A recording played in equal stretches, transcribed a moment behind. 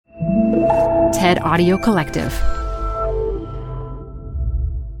TED Audio Collective.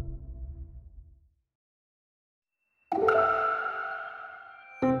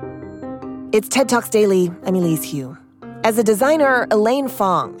 It's TED Talks Daily. I'm Elise Hu. As a designer, Elaine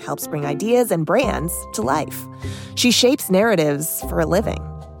Fong helps bring ideas and brands to life. She shapes narratives for a living.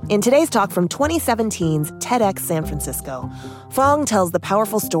 In today's talk from 2017's TEDx San Francisco, Fong tells the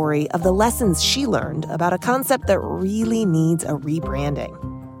powerful story of the lessons she learned about a concept that really needs a rebranding: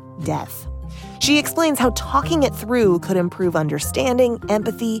 death. She explains how talking it through could improve understanding,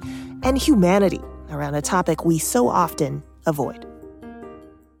 empathy, and humanity around a topic we so often avoid.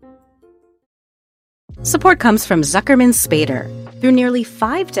 Support comes from Zuckerman Spader. Through nearly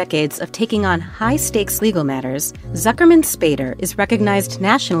 5 decades of taking on high-stakes legal matters, Zuckerman Spader is recognized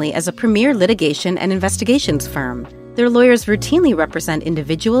nationally as a premier litigation and investigations firm. Their lawyers routinely represent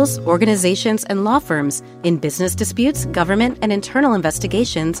individuals, organizations, and law firms in business disputes, government and internal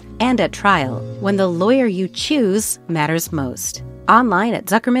investigations, and at trial, when the lawyer you choose matters most. Online at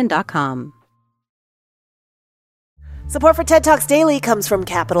Zuckerman.com. Support for TED Talks Daily comes from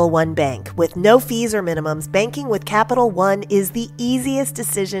Capital One Bank. With no fees or minimums, banking with Capital One is the easiest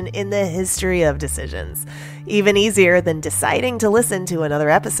decision in the history of decisions. Even easier than deciding to listen to another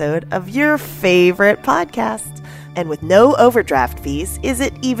episode of your favorite podcast. And with no overdraft fees, is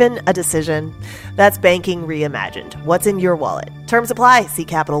it even a decision? That's banking reimagined. What's in your wallet? Terms apply. See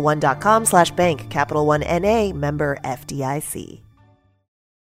CapitalOne.com/bank. Capital One N.A. member FDIC.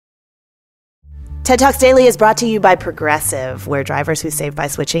 TED Talks Daily is brought to you by Progressive, where drivers who save by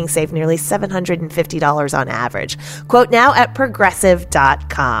switching save nearly $750 on average. Quote now at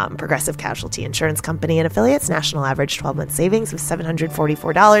Progressive.com. Progressive Casualty Insurance Company and Affiliates. National average 12-month savings of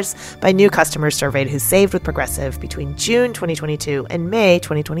 $744 by new customers surveyed who saved with Progressive between June 2022 and May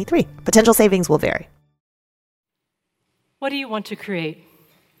 2023. Potential savings will vary. What do you want to create?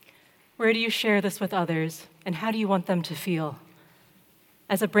 Where do you share this with others? And how do you want them to feel?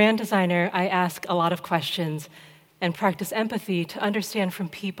 As a brand designer, I ask a lot of questions and practice empathy to understand from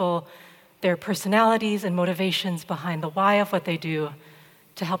people their personalities and motivations behind the why of what they do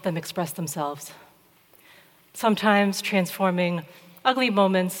to help them express themselves. Sometimes transforming ugly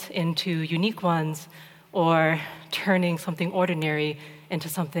moments into unique ones or turning something ordinary into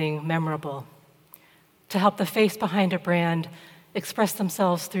something memorable. To help the face behind a brand express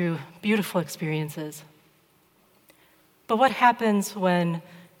themselves through beautiful experiences. But what happens when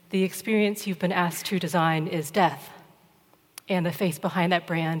the experience you've been asked to design is death, and the face behind that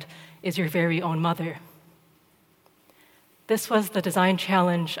brand is your very own mother? This was the design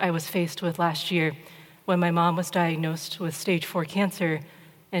challenge I was faced with last year when my mom was diagnosed with stage 4 cancer,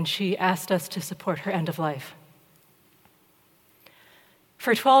 and she asked us to support her end of life.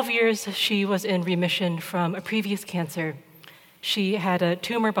 For 12 years, she was in remission from a previous cancer. She had a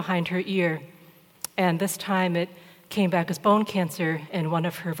tumor behind her ear, and this time it came back as bone cancer in one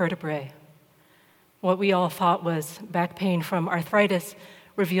of her vertebrae. What we all thought was back pain from arthritis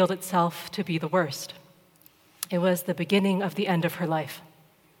revealed itself to be the worst. It was the beginning of the end of her life.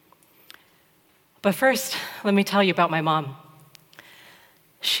 But first, let me tell you about my mom.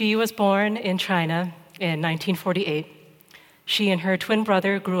 She was born in China in 1948. She and her twin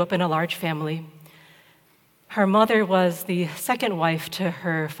brother grew up in a large family. Her mother was the second wife to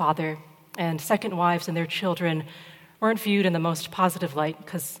her father, and second wives and their children weren't viewed in the most positive light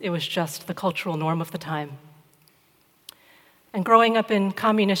because it was just the cultural norm of the time. And growing up in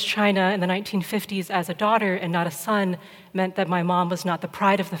communist China in the 1950s as a daughter and not a son meant that my mom was not the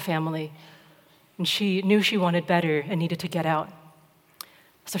pride of the family. And she knew she wanted better and needed to get out.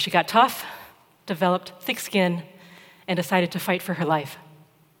 So she got tough, developed thick skin, and decided to fight for her life.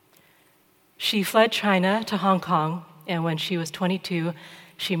 She fled China to Hong Kong, and when she was 22,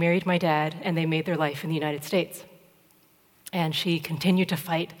 she married my dad, and they made their life in the United States. And she continued to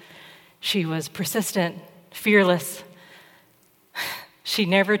fight. She was persistent, fearless. She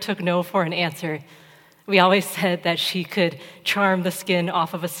never took no for an answer. We always said that she could charm the skin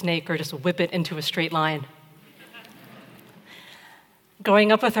off of a snake or just whip it into a straight line.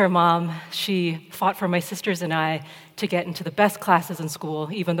 Growing up with her mom, she fought for my sisters and I to get into the best classes in school,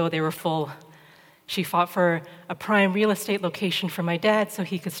 even though they were full. She fought for a prime real estate location for my dad so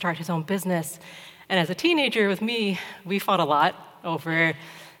he could start his own business. And as a teenager with me, we fought a lot over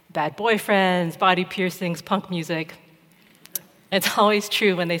bad boyfriends, body piercings, punk music. It's always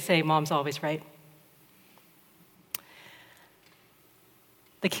true when they say mom's always right.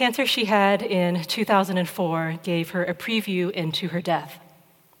 The cancer she had in 2004 gave her a preview into her death.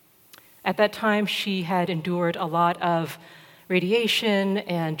 At that time, she had endured a lot of radiation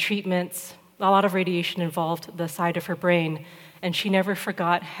and treatments. A lot of radiation involved the side of her brain, and she never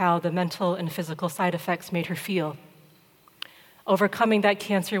forgot how the mental and physical side effects made her feel. Overcoming that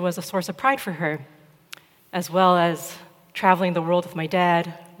cancer was a source of pride for her, as well as traveling the world with my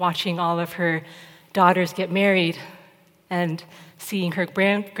dad, watching all of her daughters get married, and seeing her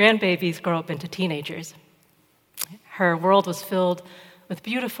grandbabies grow up into teenagers. Her world was filled with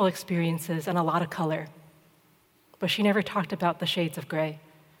beautiful experiences and a lot of color, but she never talked about the shades of gray.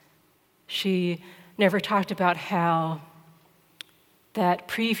 She never talked about how that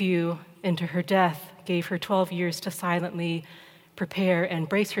preview into her death gave her 12 years to silently prepare and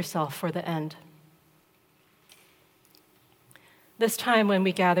brace herself for the end. This time when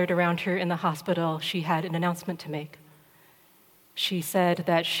we gathered around her in the hospital, she had an announcement to make. She said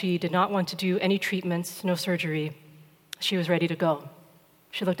that she did not want to do any treatments, no surgery. She was ready to go.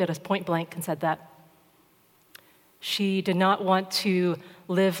 She looked at us point blank and said that. She did not want to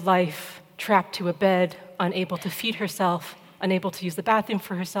live life trapped to a bed, unable to feed herself, unable to use the bathroom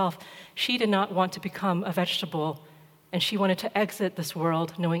for herself. She did not want to become a vegetable, and she wanted to exit this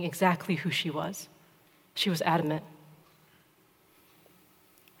world knowing exactly who she was. She was adamant.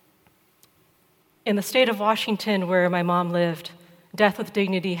 In the state of Washington, where my mom lived, death with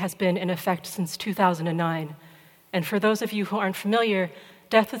dignity has been in effect since 2009. And for those of you who aren't familiar,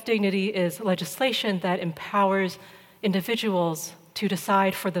 death with dignity is legislation that empowers individuals to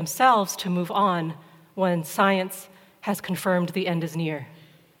decide for themselves to move on when science has confirmed the end is near.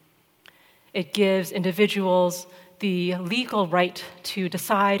 It gives individuals the legal right to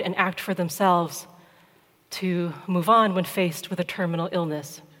decide and act for themselves to move on when faced with a terminal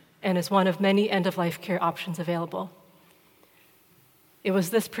illness, and is one of many end-of-life care options available. It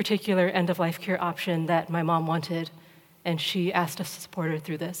was this particular end-of-life care option that my mom wanted, and she asked us to support her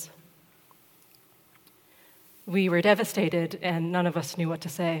through this. We were devastated, and none of us knew what to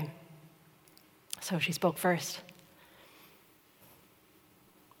say. So she spoke first.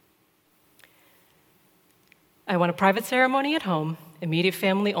 I want a private ceremony at home, immediate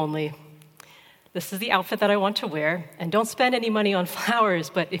family only. This is the outfit that I want to wear, and don't spend any money on flowers,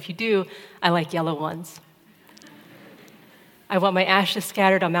 but if you do, I like yellow ones. I want my ashes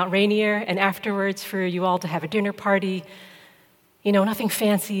scattered on Mount Rainier, and afterwards for you all to have a dinner party. You know, nothing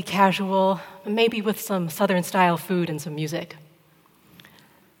fancy, casual, maybe with some Southern-style food and some music.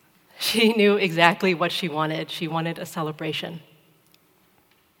 She knew exactly what she wanted. She wanted a celebration.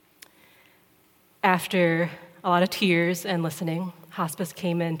 After a lot of tears and listening, hospice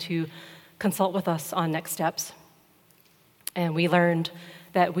came in to consult with us on next steps. And we learned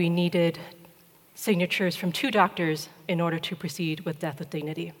that we needed signatures from 2 doctors in order to proceed with death with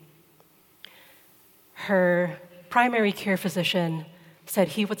dignity. Her primary care physician said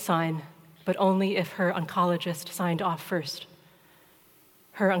he would sign, but only if her oncologist signed off first.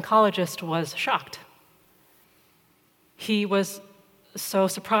 Her oncologist was shocked. He was so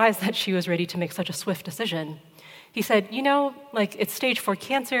surprised that she was ready to make such a swift decision. He said, you know, like it's stage 4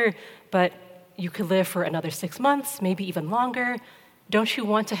 cancer, but you could live for another 6 months, maybe even longer. Don't you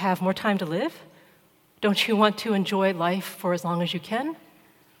want to have more time to live? Don't you want to enjoy life for as long as you can?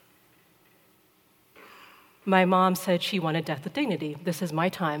 My mom said she wanted death with dignity. This is my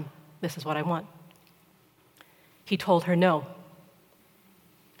time. This is what I want. He told her no.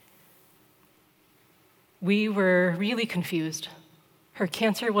 We were really confused. Her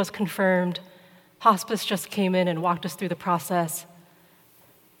cancer was confirmed. Hospice just came in and walked us through the process.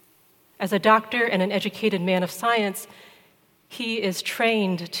 As a doctor and an educated man of science, he is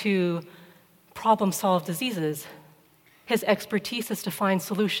trained to problem-solve diseases. His expertise is to find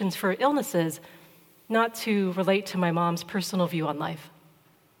solutions for illnesses, not to relate to my mom's personal view on life.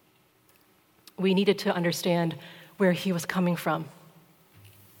 We needed to understand where he was coming from.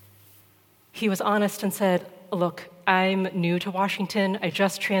 He was honest and said, look, I'm new to Washington. I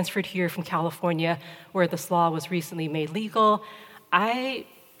just transferred here from California, where this law was recently made legal. I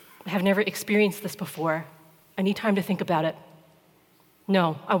have never experienced this before. I need time to think about it.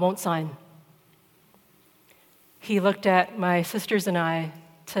 No, I won't sign. He looked at my sisters and I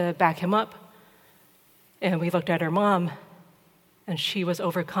to back him up, and we looked at her mom, and she was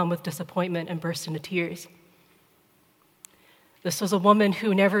overcome with disappointment and burst into tears. This was a woman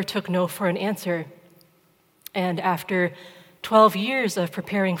who never took no for an answer, and after 12 years of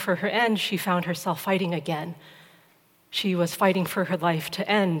preparing for her end, she found herself fighting again. She was fighting for her life to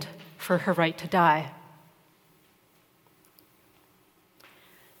end, for her right to die.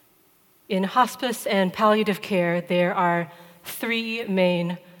 In hospice and palliative care, there are 3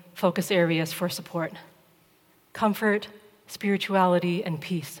 main focus areas for support: comfort, spirituality, and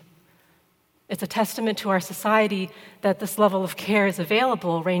peace. It's a testament to our society that this level of care is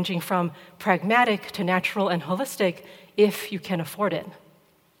available, ranging from pragmatic to natural and holistic, if you can afford it.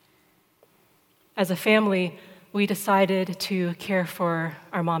 As a family, we decided to care for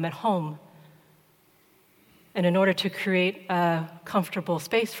our mom at home. And in order to create a comfortable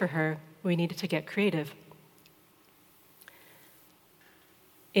space for her, we needed to get creative.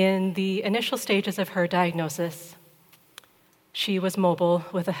 In the initial stages of her diagnosis, she was mobile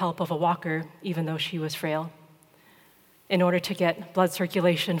with the help of a walker, even though she was frail. In order to get blood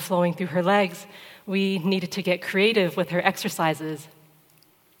circulation flowing through her legs, we needed to get creative with her exercises.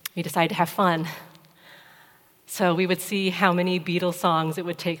 We decided to have fun. So we would see how many Beatles songs it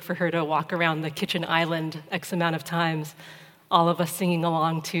would take for her to walk around the kitchen island X amount of times, all of us singing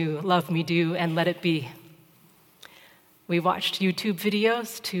along to Love Me Do and Let It Be. We watched YouTube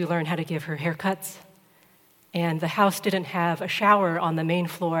videos to learn how to give her haircuts. And the house didn't have a shower on the main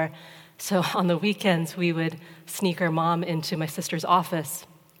floor, so on the weekends we would sneak our mom into my sister's office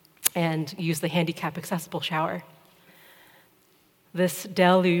and use the handicap-accessible shower. This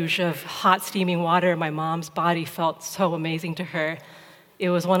deluge of hot, steaming water, my mom's body felt so amazing to her. It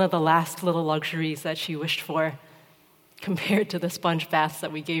was one of the last little luxuries that she wished for, compared to the sponge baths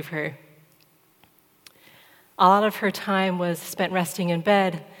that we gave her. A lot of her time was spent resting in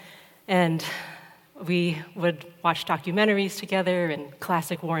bed, and we would watch documentaries together and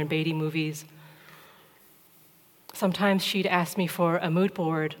classic Warren Beatty movies. Sometimes she'd ask me for a mood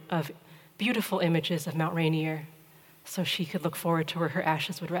board of beautiful images of Mount Rainier so she could look forward to where her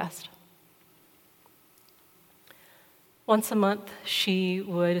ashes would rest. Once a month, she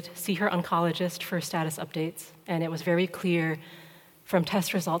would see her oncologist for status updates, and it was very clear from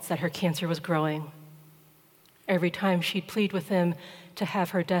test results that her cancer was growing. Every time she'd plead with him to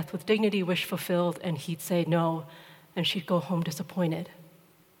have her death with dignity wish fulfilled, and he'd say no, and she'd go home disappointed.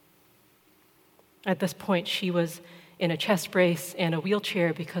 At this point, she was in a chest brace and a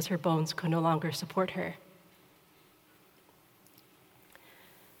wheelchair because her bones could no longer support her.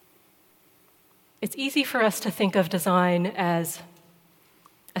 It's easy for us to think of design as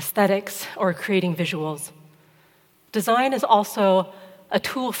aesthetics or creating visuals. Design is also a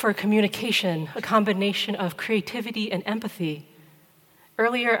tool for communication, a combination of creativity and empathy.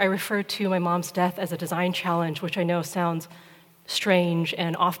 Earlier, I referred to my mom's death as a design challenge, which I know sounds strange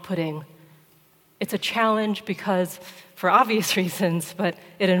and off-putting. It's a challenge because, for obvious reasons, but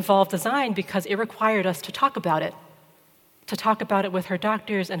it involved design because it required us to talk about it with her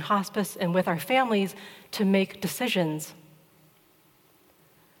doctors and hospice and with our families to make decisions.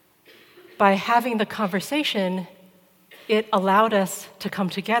 By having the conversation, it allowed us to come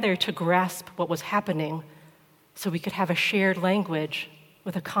together to grasp what was happening so we could have a shared language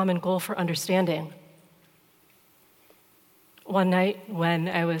with a common goal for understanding. One night when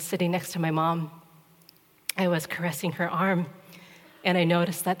I was sitting next to my mom, I was caressing her arm, and I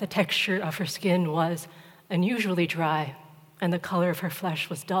noticed that the texture of her skin was unusually dry, and the color of her flesh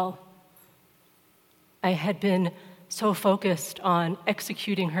was dull. I had been so focused on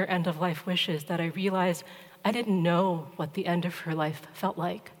executing her end-of-life wishes that I realized I didn't know what the end of her life felt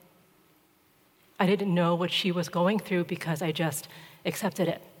like. I didn't know what she was going through because I just accepted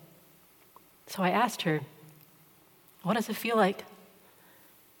it. So I asked her, "What does it feel like?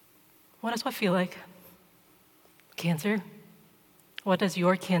 What does what feel like? Cancer? What does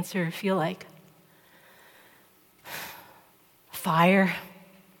your cancer feel like?" "Fire,"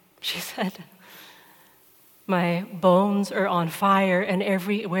 she said. "My bones are on fire, and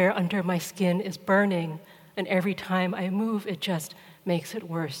everywhere under my skin is burning, and every time I move, it just makes it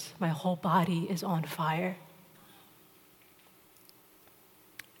worse. My whole body is on fire."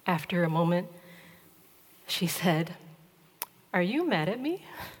 After a moment, she said, "Are you mad at me?"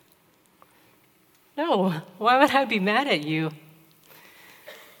 "No, why would I be mad at you?"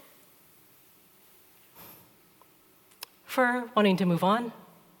 "For wanting to move on,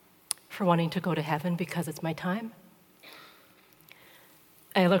 for wanting to go to heaven because it's my time."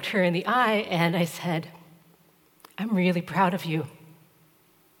 I looked her in the eye and I said, "I'm really proud of you.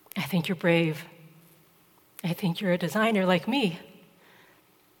 I think you're brave. I think you're a designer like me."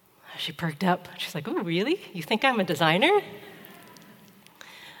 She perked up. She's like, "Ooh, really? You think I'm a designer?"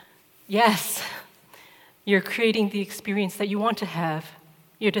 "Yes. You're creating the experience that you want to have.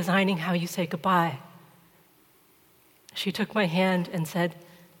 You're designing how you say goodbye." She took my hand and said,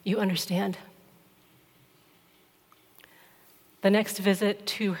 "You understand." The next visit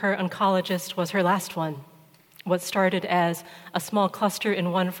to her oncologist was her last one. What started as a small cluster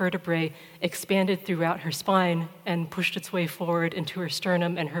in one vertebrae expanded throughout her spine and pushed its way forward into her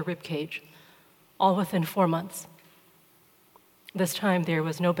sternum and her rib cage, all within 4 months. This time there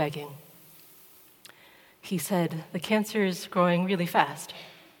was no begging. He said, "The cancer is growing really fast."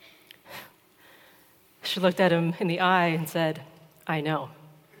 She looked at him in the eye and said, "I know."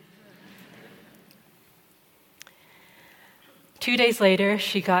 2 days later,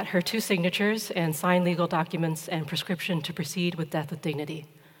 she got her 2 signatures and signed legal documents and prescription to proceed with death with dignity.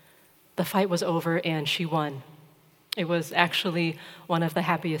 The fight was over and she won. It was actually one of the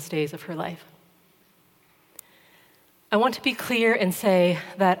happiest days of her life. I want to be clear and say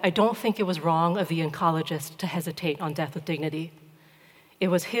that I don't think it was wrong of the oncologist to hesitate on death with dignity. It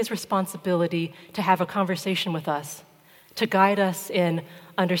was his responsibility to have a conversation with us, to guide us in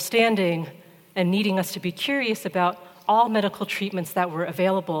understanding and needing us to be curious about all medical treatments that were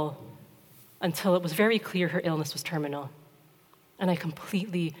available until it was very clear her illness was terminal. And I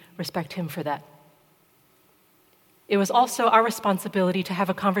completely respect him for that. It was also our responsibility to have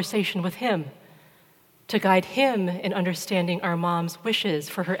a conversation with him, to guide him in understanding our mom's wishes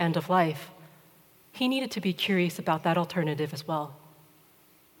for her end of life. He needed to be curious about that alternative as well.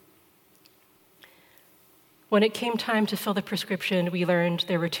 When it came time to fill the prescription, we learned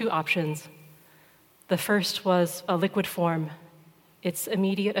there were 2 options. The first was a liquid form. Its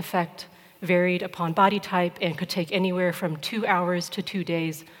immediate effect varied upon body type and could take anywhere from 2 hours to 2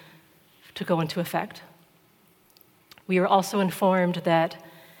 days to go into effect. We were also informed that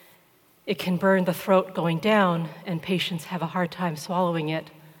it can burn the throat going down, and patients have a hard time swallowing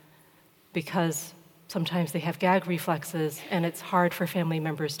it because sometimes they have gag reflexes and it's hard for family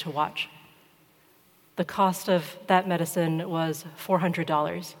members to watch. The cost of that medicine was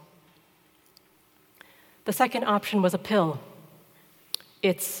 $400. The second option was a pill.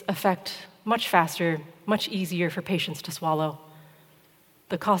 Its effect much faster, much easier for patients to swallow.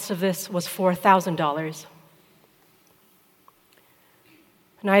 The cost of this was $4,000.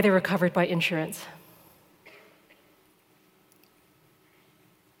 Neither were covered by insurance.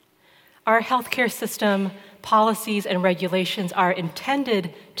 Our healthcare system, policies, and regulations are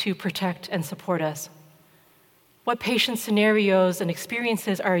intended to protect and support us. What patient scenarios and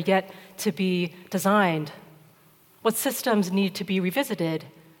experiences are yet to be designed? What systems need to be revisited?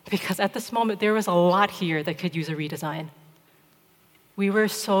 Because at this moment, there was a lot here that could use a redesign. We were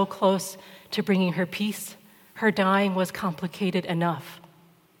so close to bringing her peace. Her dying was complicated enough.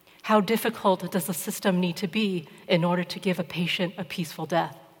 How difficult does the system need to be in order to give a patient a peaceful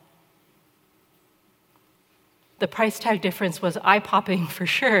death? The price tag difference was eye-popping for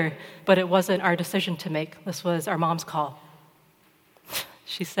sure, but it wasn't our decision to make. This was our mom's call.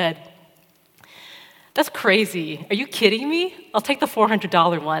 She said, "That's crazy. Are you kidding me? I'll take the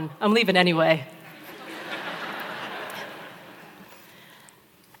 $400 one. I'm leaving anyway."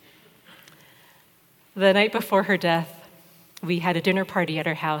 The night before her death, we had a dinner party at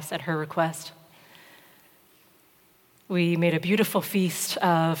her house at her request. We made a beautiful feast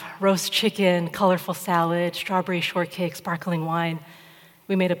of roast chicken, colorful salad, strawberry shortcake, sparkling wine.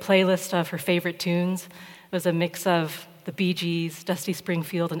 We made a playlist of her favorite tunes. It was a mix of the Bee Gees, Dusty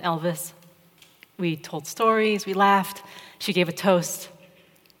Springfield, and Elvis. We told stories, we laughed. She gave a toast.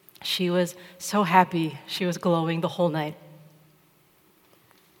 She was so happy. She was glowing the whole night.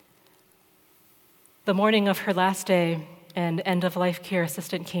 The morning of her last day, an end-of-life care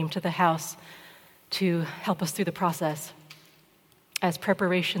assistant came to the house to help us through the process. As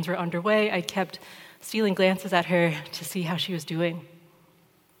preparations were underway, I kept stealing glances at her to see how she was doing.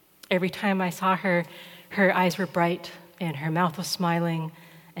 Every time I saw her, her eyes were bright and her mouth was smiling,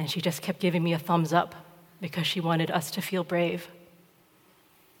 and she just kept giving me a thumbs up because she wanted us to feel brave.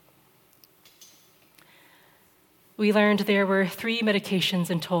 We learned there were 3 medications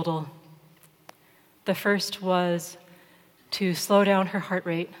in total. The first was to slow down her heart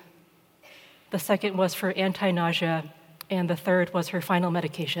rate. The second was for anti-nausea, and the third was her final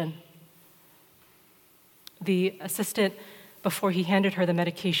medication. The assistant, before he handed her the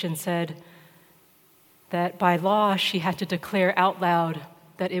medication, said that by law she had to declare out loud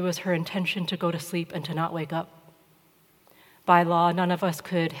that it was her intention to go to sleep and to not wake up. By law, none of us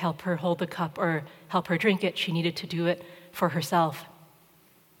could help her hold the cup or help her drink it. She needed to do it for herself.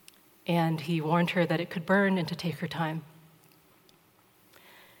 And he warned her that it could burn and to take her time.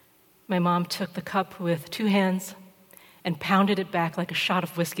 My mom took the cup with 2 hands and pounded it back like a shot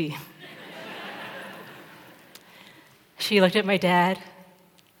of whiskey. She looked at my dad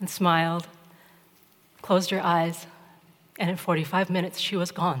and smiled, closed her eyes, and in 45 minutes, she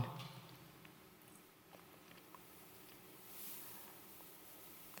was gone.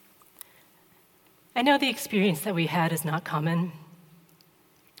 I know the experience that we had is not common.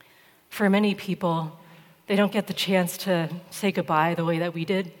 For many people, they don't get the chance to say goodbye the way that we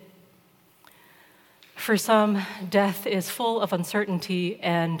did. For some, death is full of uncertainty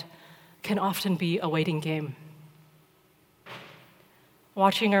and can often be a waiting game.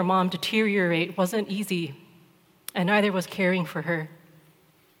 Watching our mom deteriorate wasn't easy, and neither was caring for her.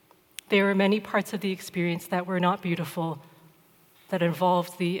 There were many parts of the experience that were not beautiful, that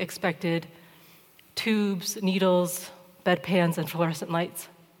involved the expected tubes, needles, bedpans, and fluorescent lights.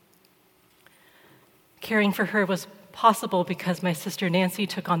 Caring for her was possible because my sister Nancy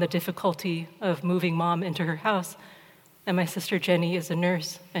took on the difficulty of moving Mom into her house, and my sister Jenny is a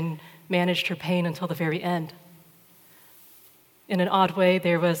nurse and managed her pain until the very end. In an odd way,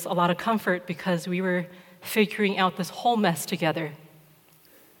 there was a lot of comfort because we were figuring out this whole mess together.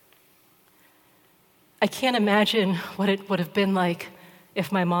 I can't imagine what it would have been like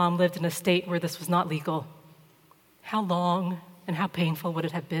if my mom lived in a state where this was not legal. How long and how painful would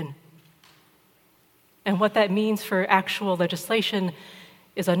it have been? And what that means for actual legislation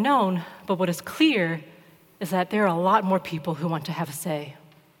is unknown, but what is clear is that there are a lot more people who want to have a say.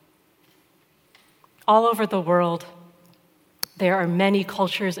 All over the world, there are many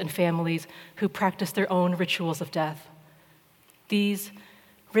cultures and families who practice their own rituals of death. These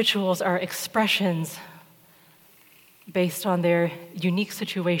rituals are expressions based on their unique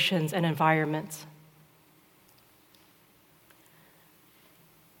situations and environments.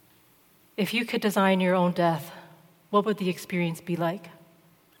 If you could design your own death, what would the experience be like?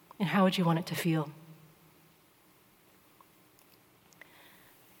 And how would you want it to feel?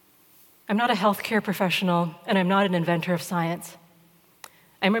 I'm not a healthcare professional, and I'm not an inventor of science.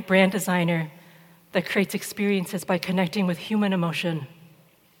 I'm a brand designer that creates experiences by connecting with human emotion.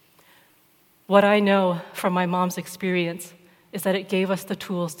 What I know from my mom's experience is that it gave us the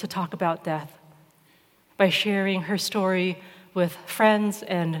tools to talk about death. By sharing her story with friends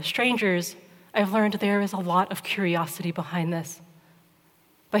and strangers, I've learned there is a lot of curiosity behind this.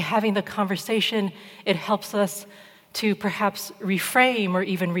 By having the conversation, it helps us to perhaps reframe or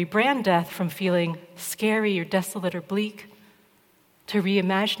even rebrand death from feeling scary or desolate or bleak to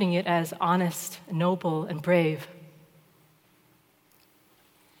reimagining it as honest, noble, and brave.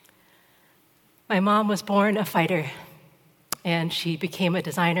 My mom was born a fighter, and she became a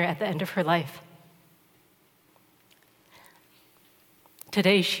designer at the end of her life.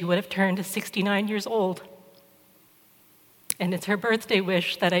 Today, she would have turned 69 years old, and it's her birthday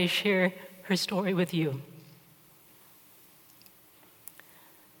wish that I share her story with you.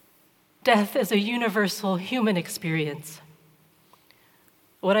 Death is a universal human experience.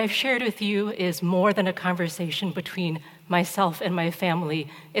 What I've shared with you is more than a conversation between myself and my family.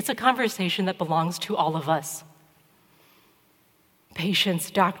 It's a conversation that belongs to all of us. Patients,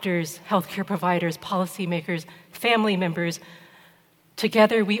 doctors, healthcare providers, policymakers, family members,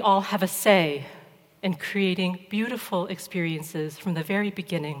 together we all have a say in creating beautiful experiences from the very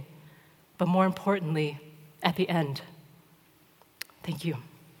beginning, but more importantly, at the end. Thank you.